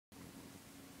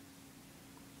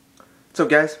So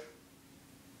guys.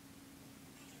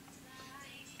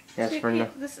 Yes, for no.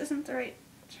 This isn't the right.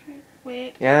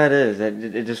 Wait. Yeah, it is.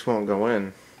 It just won't go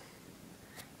in.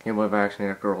 Can't believe I actually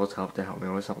need a girl's help to help me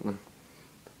with something.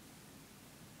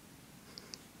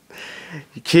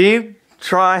 You keep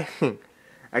trying.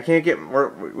 I can't get.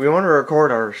 We want to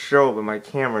record our show, but my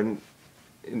camera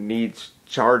needs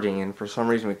charging, and for some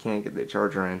reason we can't get the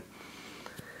charger in.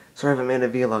 So I haven't made a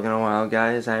vlog in a while,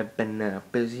 guys. I've been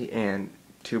busy and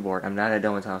too bored. I'm not at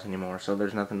Dylan's house anymore, so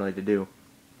there's nothing really to do.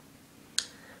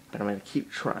 But I'm gonna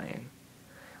keep trying.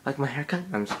 Like my haircut?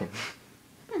 I'm just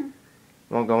kidding.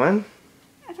 Won't go in?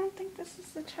 I don't think this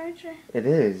is the charger. It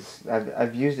is.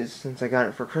 I've used it since I got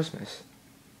it for Christmas.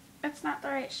 It's not the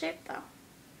right shape though.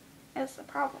 It's the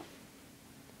problem.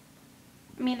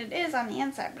 I mean, it is on the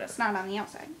inside, but it's not on the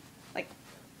outside. Like,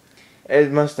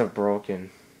 it must have broken.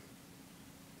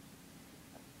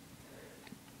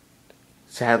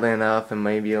 Sadly enough, it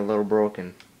may be a little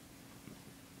broken.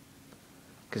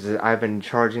 Because I've been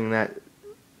charging that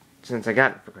since I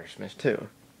got it for Christmas, too.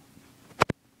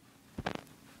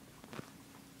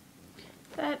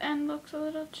 That end looks a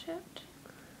little chipped.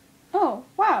 Oh,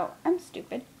 wow. I'm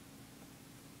stupid.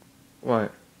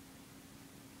 What?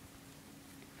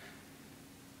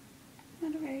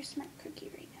 Not a very smart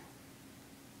cookie right now.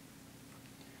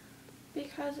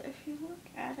 Because if you look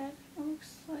at it, it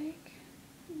looks like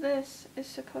this is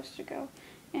supposed to go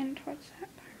in towards that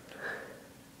part.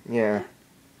 Yeah.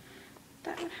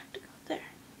 That would have to go there.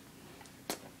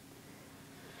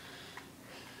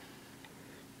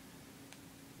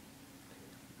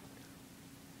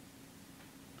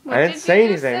 What I didn't say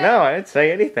anything. No, I didn't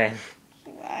say anything.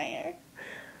 Liar.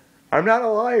 I'm not a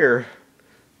liar.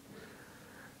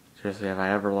 Seriously, have I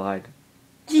ever lied?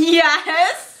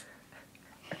 Yes!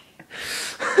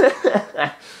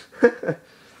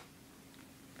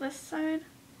 This side.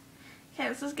 Okay,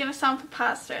 this is gonna sound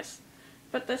preposterous.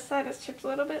 But this side is chipped a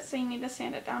little bit, so you need to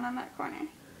sand it down on that corner.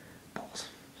 Balls.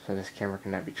 So this camera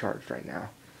cannot be charged right now.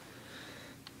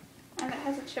 And it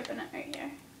has a chip in it right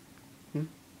here.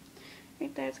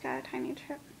 Right there, it's got a tiny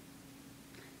chip.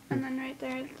 And then right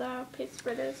there, the paste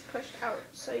spread is pushed out,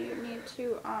 so you need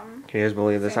to, Can you guys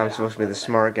believe this? I'm supposed to be the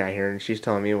smart guy here, and she's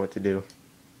telling me what to do.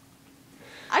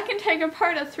 I can take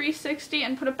apart a 360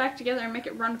 and put it back together and make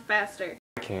it run faster.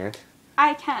 I can't.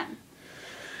 I can.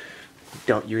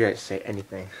 Don't you guys say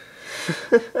anything.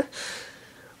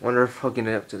 Wonder if hooking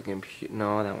it up to the computer.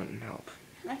 No, that wouldn't help.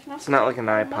 I can also It's not like take an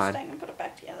the iPod. Mustang and put it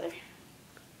back together.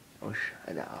 Oh,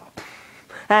 shut up.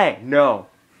 Hey, no.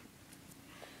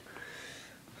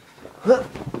 I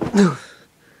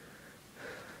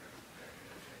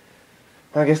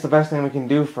guess the best thing we can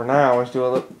do for now is do a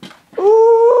little.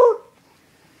 Ooh!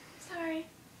 Sorry.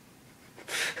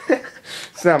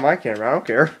 It's not my camera. I don't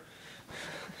care.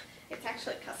 It's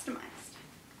actually customized.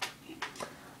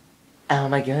 Oh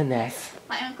my goodness.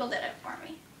 My uncle did it for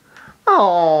me.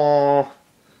 Oh.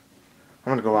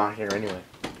 I'm gonna go out here anyway.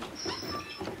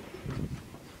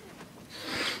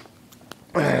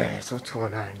 So what's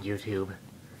going on YouTube?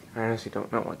 I honestly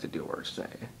don't know what to do or say.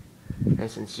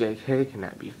 And since JK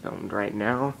cannot be filmed right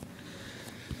now,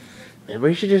 maybe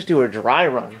we should just do a dry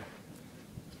run.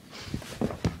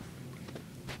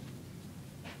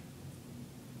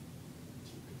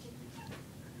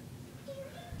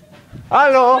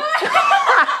 Hello!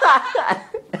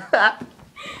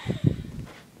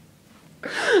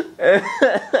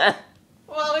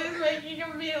 Well, he's making a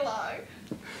vlog.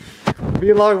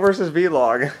 Vlog versus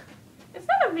vlog. It's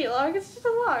not a vlog, it's just a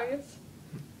log.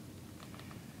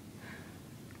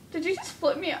 Did you just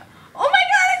flip me up? Oh my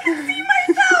god, I can see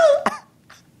myself!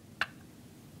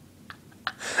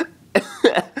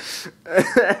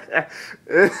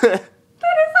 That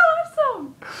is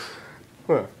awesome!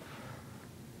 What?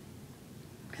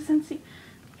 Because then see.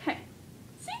 Okay.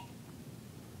 See?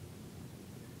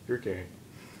 You're gay.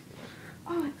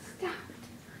 Oh, it stopped.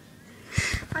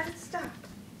 Why did it stop?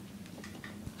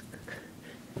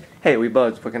 Hey, we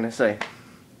buds, what can I say?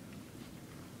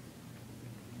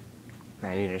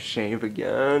 I need to shave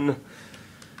again.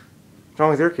 What's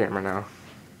wrong with your camera now?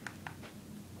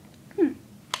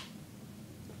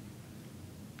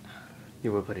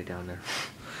 You would put it down there.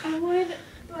 I would,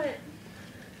 but...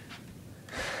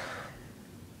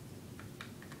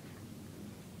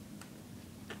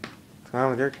 What's wrong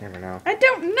with your camera now? I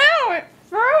don't know! It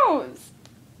froze!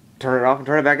 Turn it off and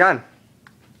turn it back on.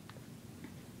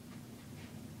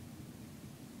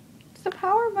 It's the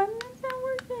power button, it's not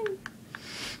working.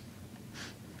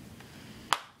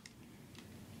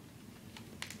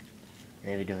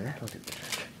 Maybe doing that will do the trick.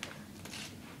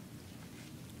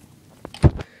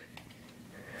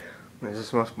 Is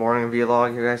this the most boring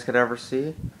vlog you guys could ever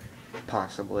see?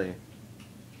 Possibly.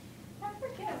 I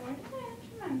forget, where did I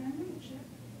enter my memory chip?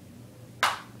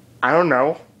 I don't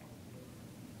know.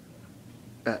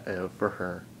 Uh-oh, for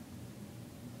her.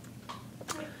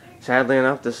 Sadly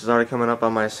enough, this is already coming up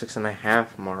on my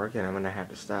 6.5 mark, and I'm going to have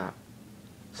to stop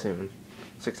soon.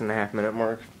 6.5 minute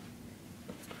mark.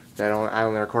 I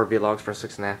only record vlogs for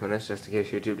 6.5 minutes just in case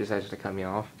YouTube decides to cut me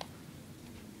off.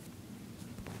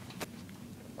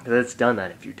 Because it's done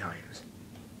that a few times.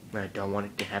 And I don't want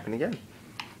it to happen again.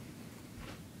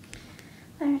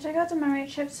 I took out the memory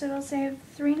chip, so it'll save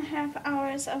 3.5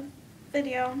 hours of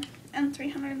video and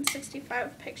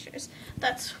 365 pictures.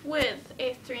 That's with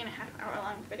a 3.5 hour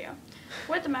long video.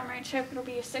 With the memory chip, it'll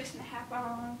be a 6.5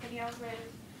 hour long video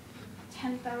with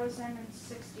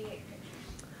 10,068 pictures.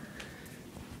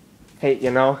 Hey,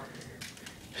 you know,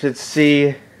 you should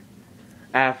see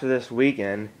after this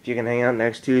weekend if you can hang out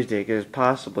next Tuesday, because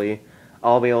possibly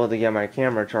I'll be able to get my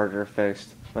camera charger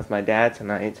fixed with my dad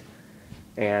tonight,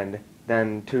 and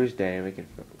then Tuesday we can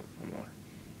film more.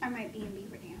 I might be in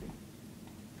Beaver Dam.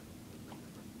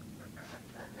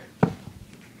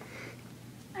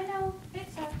 I know,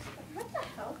 it sucks, but what the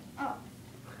hell? Oh.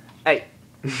 Hey!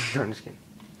 No, I'm just kidding.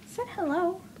 I said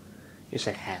hello. You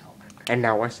said hell. And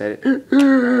now I said it.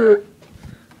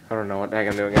 I don't know what the heck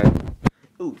I'm doing again.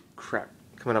 Ooh, crap.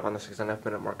 Coming up on the 6.5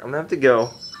 minute mark. I'm gonna have to go.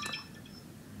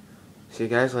 See you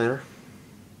guys later.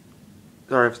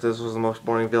 Sorry if this was the most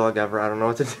boring vlog ever. I don't know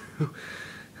what to do.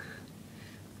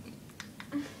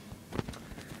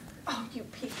 Oh, you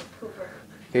piece of pooper.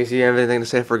 Casey, you have anything to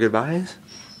say for goodbyes?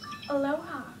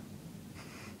 Aloha.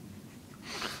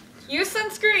 Use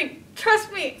sunscreen.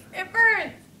 Trust me, it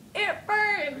burns. It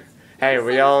burns. Hey,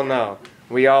 we all know.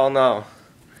 We all know.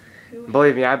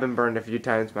 Believe me, I've been burned a few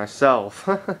times myself.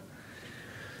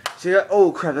 See,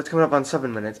 oh crap, that's coming up on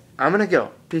 7 minutes. I'm gonna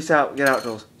go. Peace out. Get out,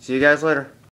 Jules. See you guys later.